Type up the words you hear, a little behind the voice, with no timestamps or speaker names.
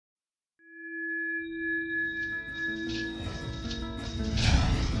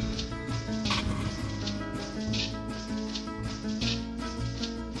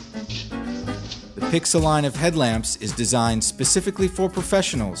Pixa line of headlamps is designed specifically for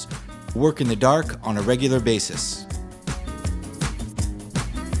professionals who work in the dark on a regular basis.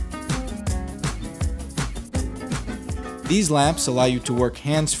 These lamps allow you to work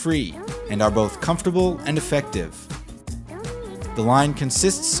hands-free and are both comfortable and effective. The line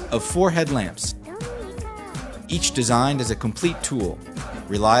consists of 4 headlamps, each designed as a complete tool,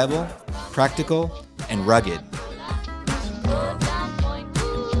 reliable, practical, and rugged.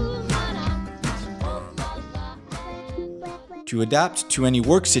 To adapt to any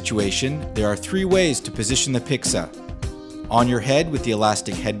work situation, there are 3 ways to position the Pixa: on your head with the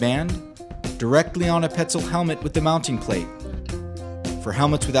elastic headband, directly on a Petzl helmet with the mounting plate. For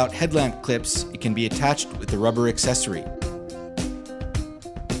helmets without headlamp clips, it can be attached with the rubber accessory,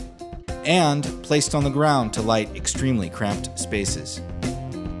 and placed on the ground to light extremely cramped spaces.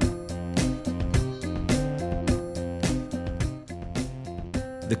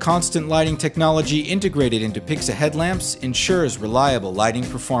 The constant lighting technology integrated into Pixa headlamps ensures reliable lighting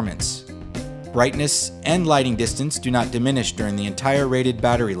performance. Brightness and lighting distance do not diminish during the entire rated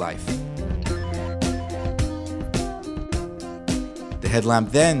battery life. The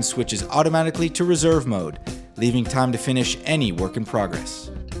headlamp then switches automatically to reserve mode, leaving time to finish any work in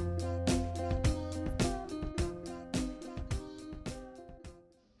progress.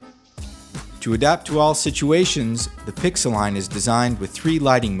 To adapt to all situations, the Pixa line is designed with 3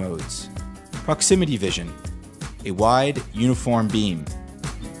 lighting modes: proximity vision, a wide, uniform beam;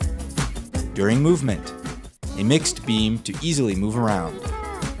 during movement, a mixed beam to easily move around;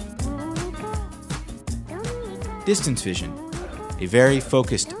 distance vision, a very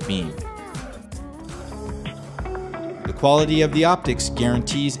focused beam. The quality of the optics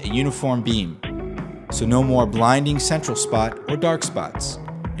guarantees a uniform beam, so no more blinding central spot or dark spots,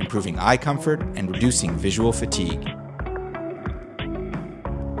 improving eye comfort and reducing visual fatigue.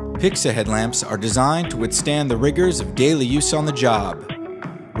 Pixa headlamps are designed to withstand the rigors of daily use on the job.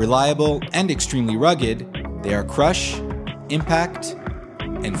 Reliable and extremely rugged, they are crush, impact,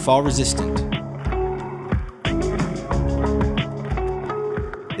 and fall resistant.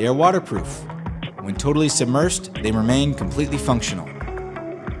 They are waterproof. When totally submersed, they remain completely functional.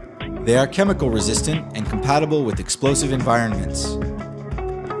 They are chemical resistant and compatible with explosive environments.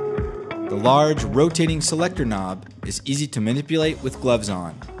 The large, rotating selector knob is easy to manipulate with gloves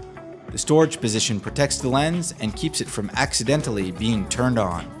on. The storage position protects the lens and keeps it from accidentally being turned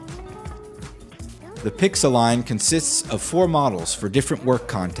on. The Pixa line consists of 4 models for different work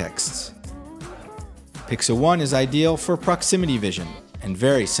contexts. Pixa 1 is ideal for proximity vision and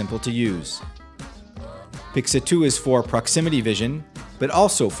very simple to use. Pixa 2 is for proximity vision, but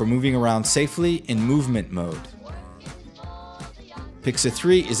also for moving around safely in movement mode. Pixa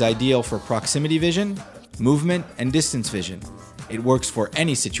 3 is ideal for proximity vision, movement, and distance vision. It works for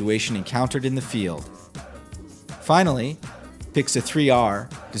any situation encountered in the field. Finally, Pixa 3R,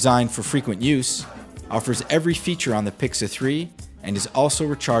 designed for frequent use, offers every feature on the Pixa 3 and is also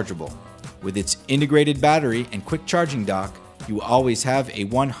rechargeable. With its integrated battery and quick charging dock, you will always have a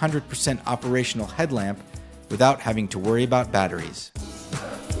 100% operational headlamp without having to worry about batteries.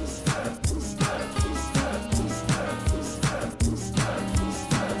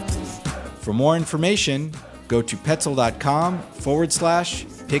 For more information, go to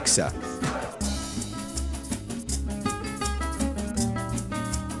petzl.com/Pixa.